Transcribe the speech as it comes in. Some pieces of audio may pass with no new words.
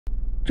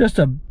Just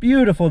a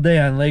beautiful day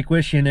on Lake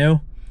Wish You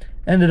Knew.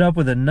 Ended up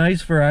with a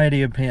nice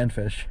variety of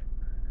panfish.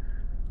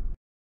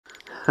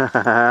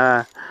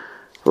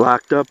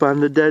 Locked up on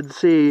the Dead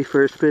Sea,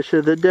 first fish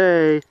of the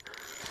day.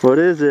 What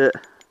is it?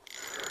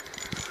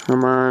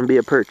 Come on, be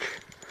a perch.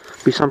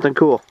 Be something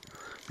cool.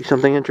 Be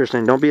something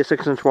interesting. Don't be a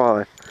 6-inch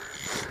walleye.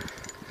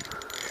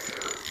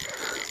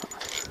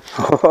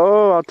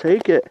 Oh, I'll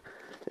take it.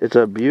 It's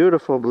a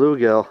beautiful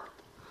bluegill.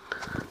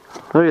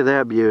 Look at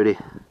that beauty.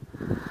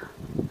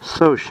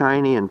 So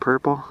shiny and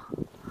purple.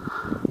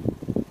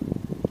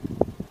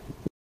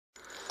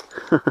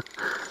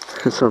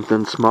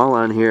 Something small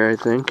on here, I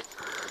think.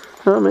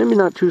 Oh, maybe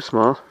not too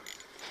small.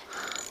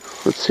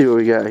 Let's see what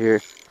we got here.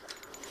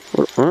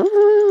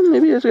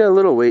 Maybe it's got a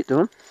little weight to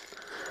him.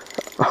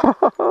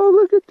 Oh,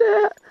 look at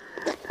that.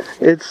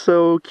 It's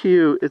so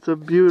cute. It's a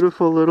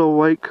beautiful little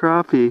white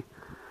crappie.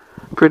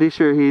 Pretty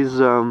sure he's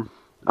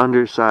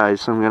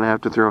undersized, so I'm going to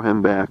have to throw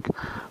him back.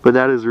 But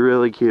that is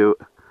really cute.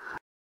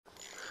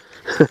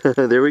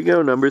 There we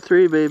go, number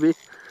 3, baby.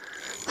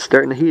 It's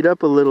starting to heat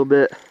up a little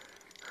bit.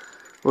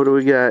 What do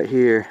we got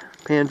here?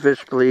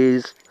 Panfish,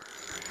 please.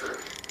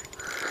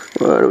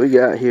 What do we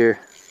got here?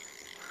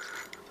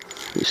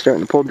 He's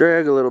starting to pull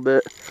drag a little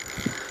bit.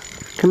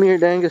 Come here,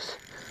 Dangus.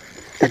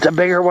 It's a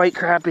bigger white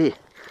crappie.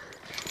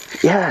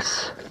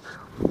 Yes,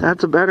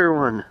 that's a better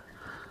one.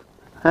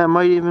 That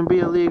might even be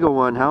a legal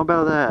one. How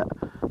about that?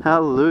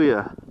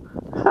 Hallelujah.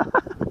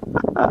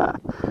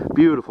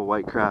 Beautiful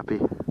white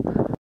crappie.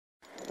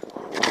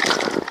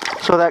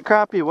 So that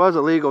crappie was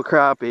a legal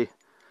crappie.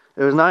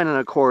 It was 9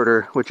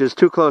 1/4, which is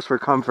too close for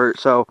comfort,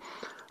 so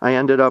I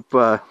ended up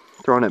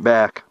throwing it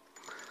back.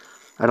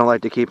 I don't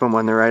like to keep them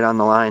when they're right on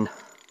the line.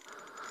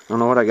 I don't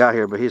know what I got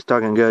here, but he's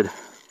tugging good.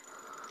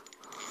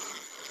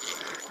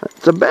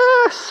 It's a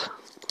bass!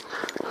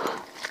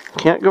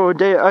 Can't go a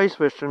day ice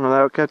fishing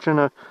without catching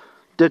a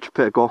ditch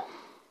pickle.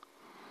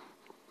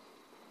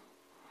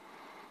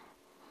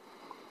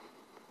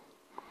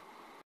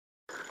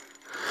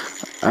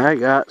 I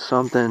got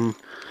something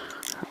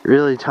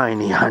really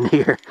tiny on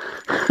here.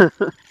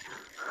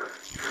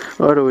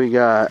 What do we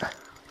got?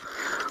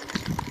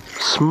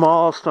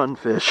 Small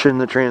sunfish in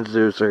the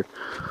transducer.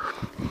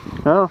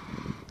 Well,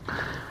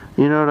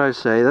 you know what I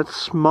say. That's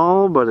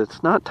small, but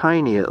it's not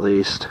tiny at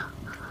least.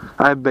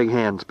 I have big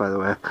hands, by the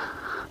way.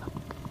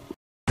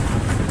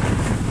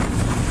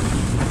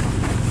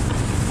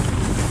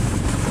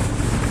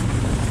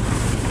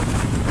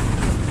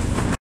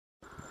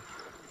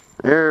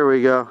 There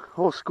we go. A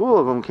whole school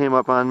of them came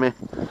up on me.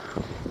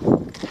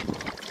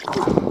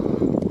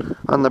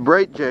 On the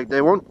bright jig, they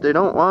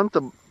don't want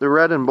the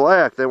red and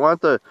black. They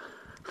want the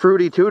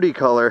fruity tooty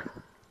color.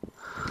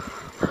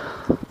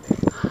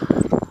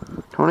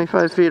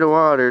 25 feet of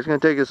water. It's gonna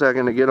take a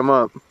second to get them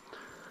up.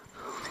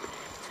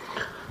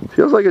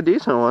 Feels like a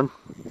decent one.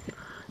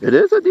 It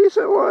is a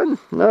decent one.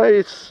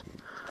 Nice.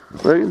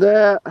 Look at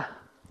that.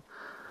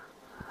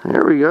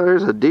 There we go.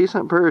 There's a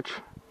decent perch.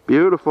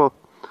 Beautiful.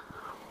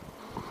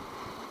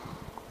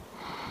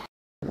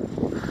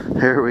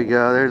 There we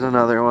go. There's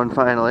another one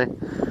finally.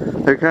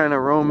 They're kind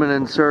of roaming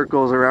in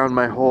circles around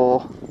my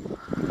hole.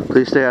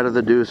 Please stay out of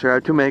the deucer. I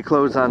have too many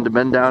clothes on to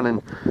bend down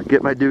and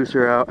get my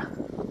deucer out.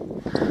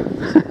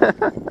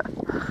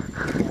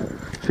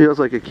 Feels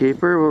like a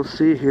keeper. We'll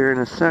see here in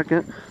a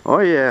second. Oh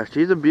yeah,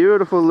 she's a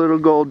beautiful little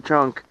gold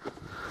chunk.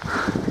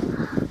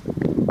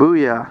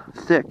 Booyah.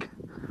 Thick.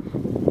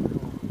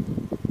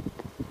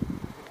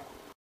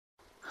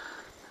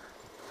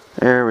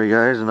 There we go.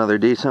 There's another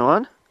decent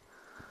one.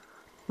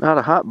 Not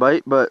a hot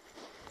bite, but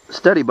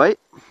steady bite.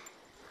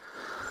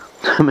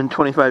 I'm in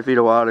 25 feet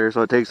of water,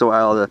 so it takes a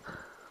while to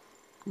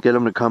get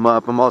them to come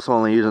up. I'm also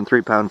only using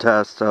 3-pound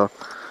test, so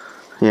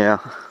yeah.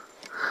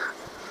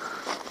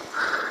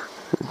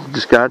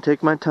 Just gotta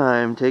take my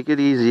time, take it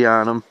easy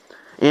on them.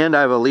 And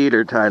I have a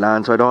leader tied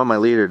on, so I don't want my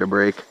leader to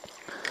break.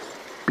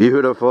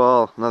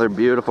 Beautiful. Another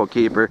beautiful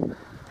keeper.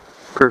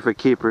 Perfect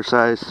keeper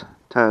size.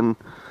 10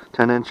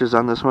 inches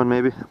on this one,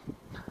 maybe.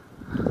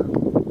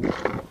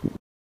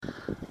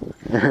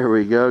 There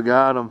we go,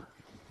 got him.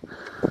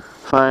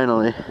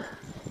 Finally.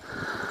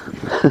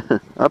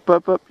 Up,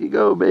 up, up you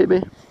go,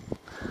 baby.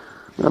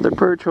 Another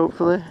perch,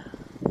 hopefully.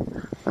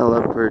 I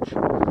love perch.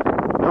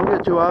 Don't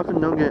get too often,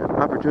 don't get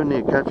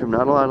opportunity to catch them.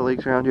 Not a lot of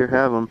lakes around here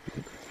have them.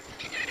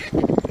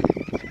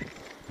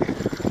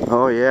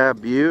 Oh yeah,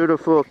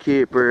 beautiful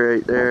keeper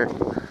right there. A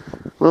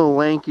little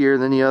lankier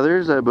than the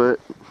others, but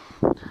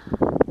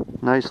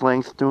nice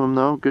length to him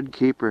though. Good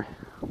keeper.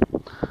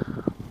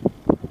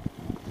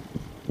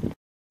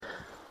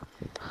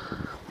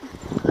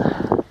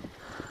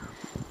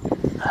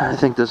 I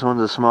think this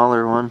one's a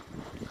smaller one.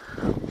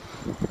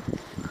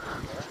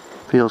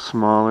 Feels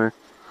smaller.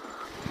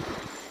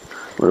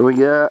 What do we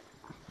got?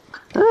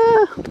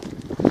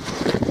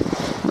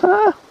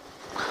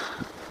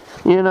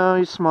 You know,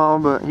 he's small,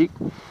 but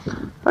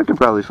I could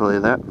probably fillet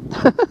that.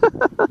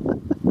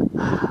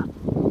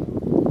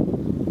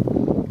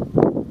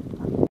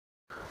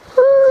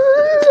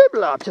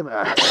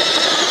 Optima.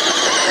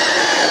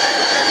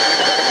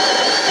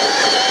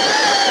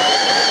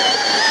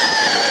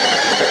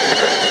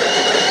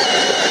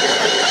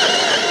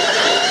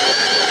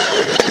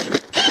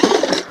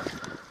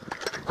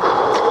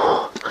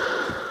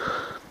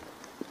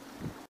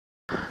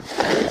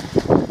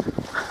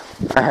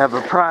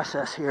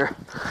 process here.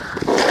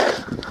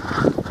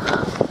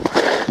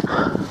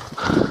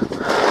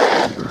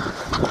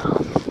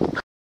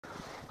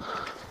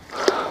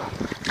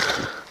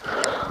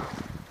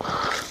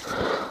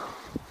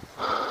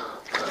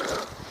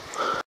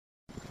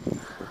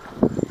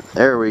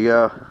 There we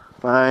go.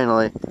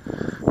 Finally.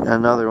 Got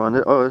another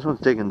one. Oh, this one's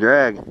taking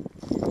drag. A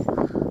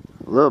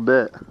little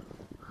bit.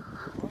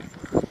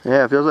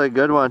 Yeah, it feels like a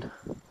good one.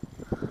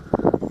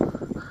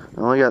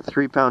 I only got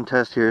 3-pound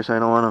test here, so I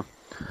don't want to...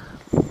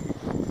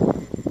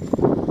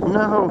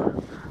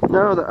 No!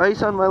 No, the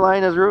ice on my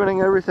line is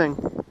ruining everything.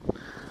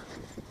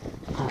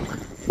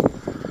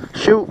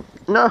 Shoot!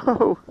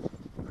 No!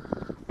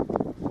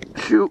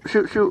 Shoot,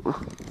 shoot, shoot.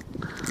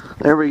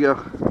 There we go.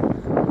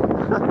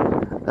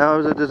 That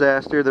was a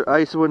disaster. The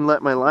ice wouldn't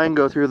let my line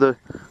go through the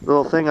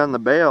little thing on the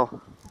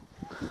bail.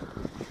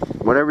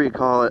 Whatever you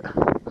call it.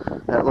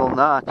 That little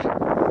notch.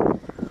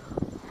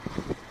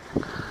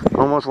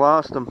 Almost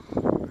lost him.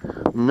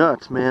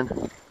 Nuts, man.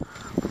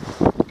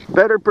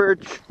 Better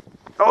perch.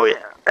 Oh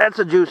yeah, that's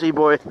a juicy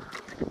boy.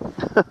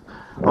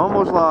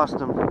 Almost lost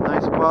him.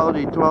 Nice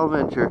quality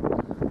 12-incher.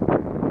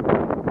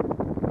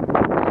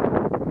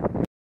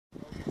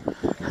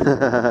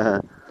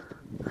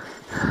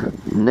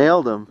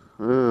 Nailed him.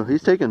 Ooh,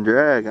 he's taking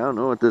drag. I don't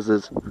know what this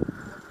is.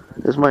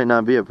 This might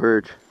not be a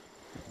perch.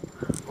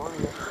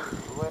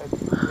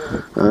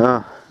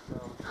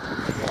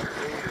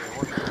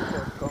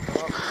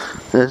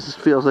 This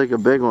feels like a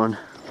big one.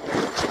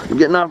 I'm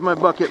getting off my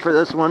bucket for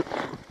this one.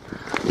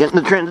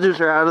 Getting the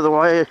transducer out of the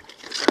way.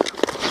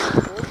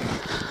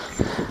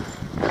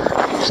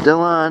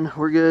 Still on.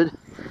 We're good.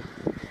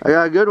 I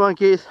got a good one,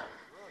 Keith.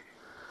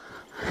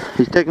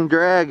 He's taking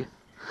drag.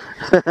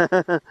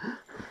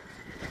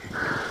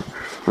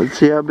 Let's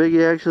see how big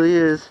he actually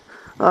is.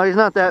 Oh, he's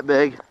not that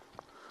big.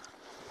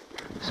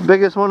 It's the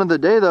biggest one of the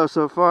day though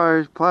so far.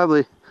 He's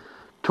probably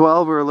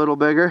 12 or a little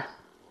bigger.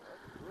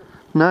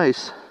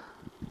 Nice.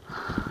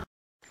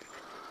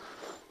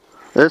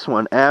 This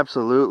one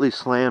absolutely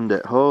slammed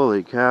it.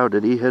 Holy cow,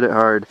 did he hit it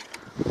hard.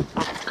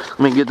 Let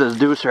me get this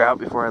deucer out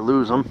before I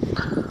lose him.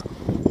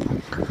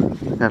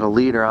 Got a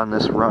leader on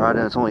this rod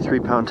and it's only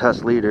 3-pound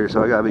test leader,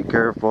 so I gotta be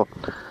careful.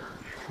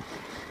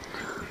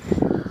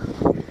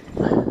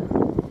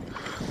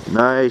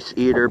 Nice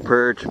eater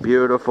perch,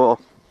 beautiful.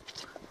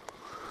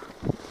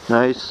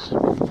 Nice,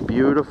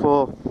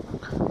 beautiful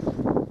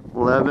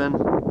 11,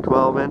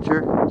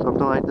 12-incher,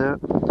 something like that.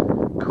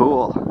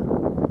 Cool.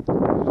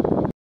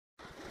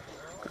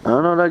 I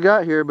don't know what I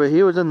got here, but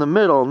he was in the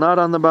middle, not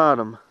on the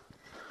bottom.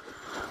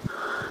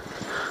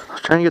 I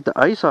was trying to get the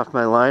ice off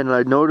my line and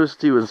I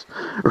noticed he was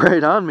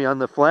right on me on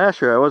the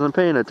flasher. I wasn't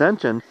paying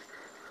attention.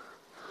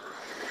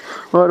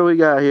 What do we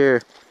got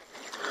here?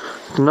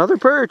 Another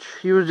perch.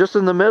 He was just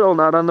in the middle,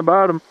 not on the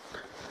bottom.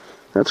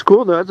 That's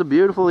cool though. That's a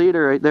beautiful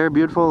eater right there.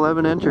 Beautiful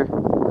 11-incher.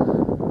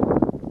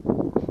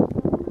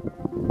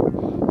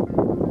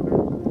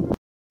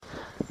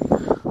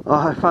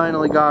 Oh, I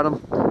finally got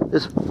him.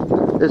 This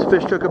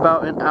fish took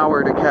about an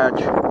hour to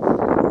catch.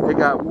 It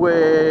got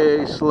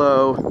way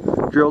slow.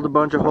 Drilled a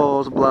bunch of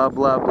holes, blah,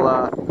 blah,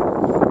 blah.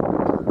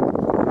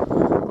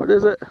 What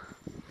is it?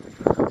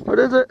 What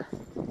is it?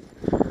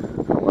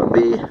 What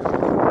be?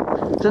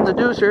 It's in the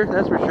deucer,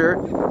 that's for sure.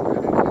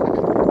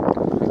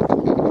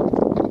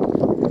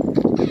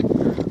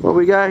 What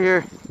we got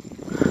here?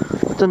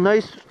 It's a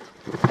nice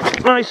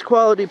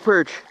quality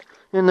perch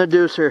in the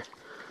deucer.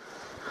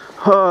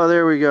 Oh,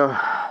 there we go.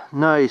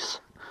 Nice.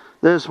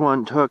 This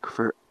one took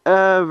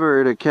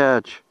forever to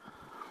catch.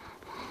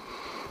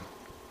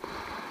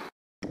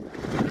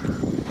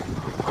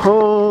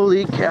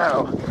 Holy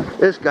cow.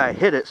 This guy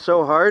hit it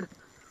so hard.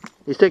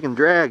 He's taking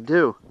drag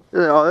too.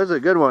 Oh, this is a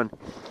good one.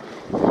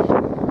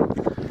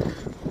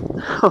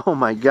 Oh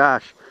my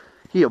gosh.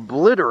 He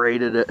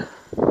obliterated it.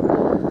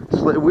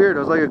 It's weird. It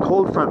was like a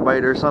cold front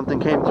bite or something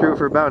came through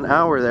for about an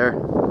hour there.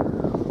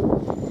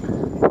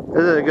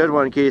 This is a good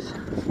one, Keith.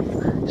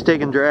 He's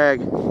taking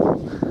drag.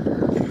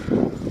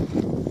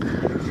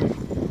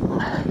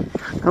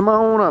 Come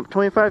on up.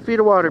 25 feet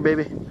of water,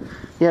 baby.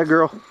 Yeah,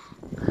 girl.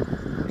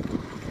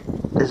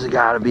 This has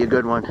got to be a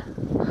good one.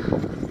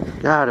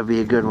 Gotta be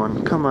a good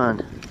one. Come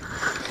on.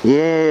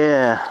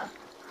 Yeah.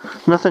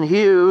 Nothing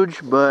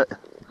huge, but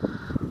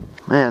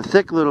man,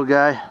 thick little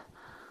guy.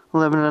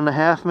 11 and a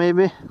half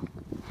maybe.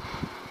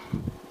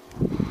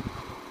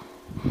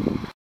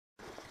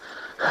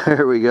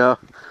 There we go.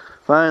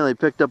 Finally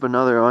picked up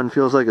another one.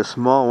 Feels like a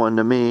small one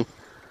to me.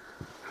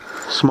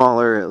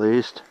 Smaller at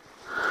least.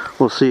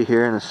 We'll see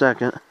here in a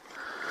second.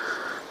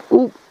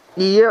 Ooh,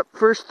 yep,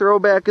 first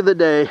throwback of the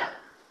day.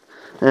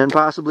 And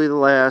possibly the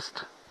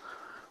last.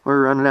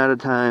 We're running out of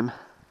time.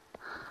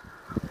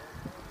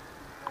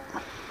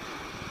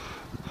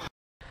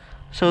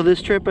 So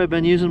this trip I've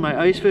been using my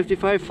Ice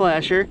 55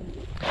 flasher,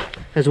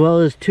 as well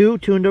as 2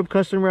 tuned up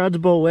custom rods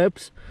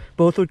bullwhips,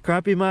 both with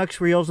Crappie maxx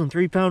reels and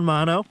 3-pound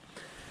mono.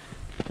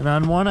 And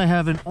on one I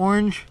have an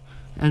orange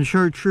and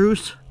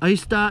chartreuse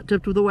ice dot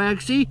tipped with a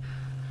waxy,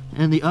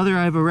 and the other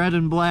I have a red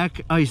and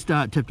black ice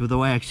dot tipped with a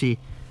waxy.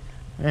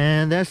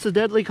 And that's the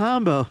deadly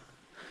combo.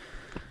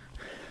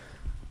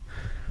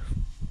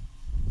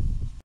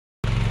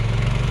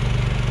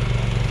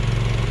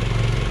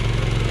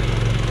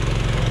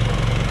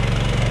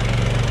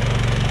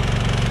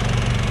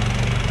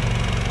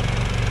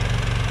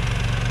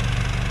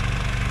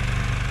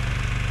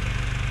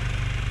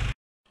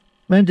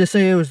 Meant to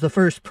say it was the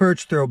first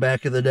perch throw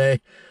back of the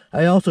day.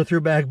 I also threw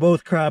back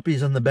both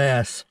crappies and the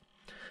bass.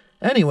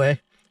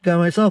 Anyway, got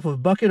myself a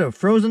bucket of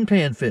frozen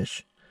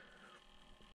panfish.